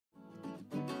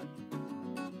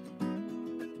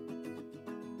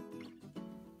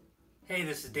Hey,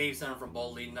 this is Dave Center from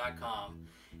boldleading.com,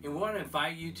 and we want to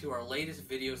invite you to our latest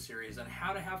video series on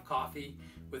how to have coffee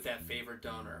with that favorite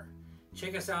donor.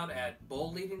 Check us out at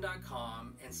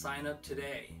boldleading.com and sign up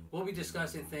today. We'll be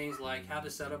discussing things like how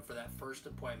to set up for that first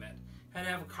appointment, how to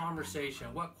have a conversation,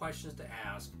 what questions to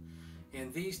ask,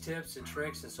 and these tips and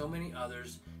tricks and so many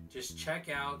others. Just check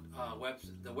out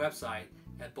the website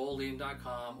at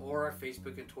boldleading.com or our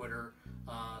Facebook and Twitter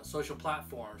social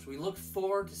platforms. We look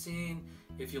forward to seeing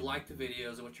if you like the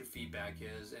videos and what your feedback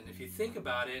is, and if you think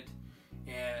about it,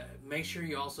 and make sure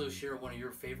you also share one of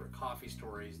your favorite coffee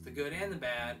stories, the good and the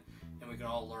bad, and we can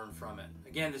all learn from it.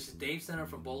 Again, this is Dave Center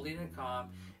from boldleading.com,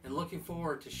 and looking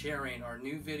forward to sharing our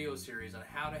new video series on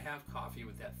how to have coffee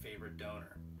with that favorite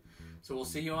donor. So we'll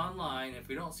see you online. If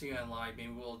we don't see you online,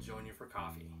 maybe we'll join you for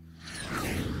coffee.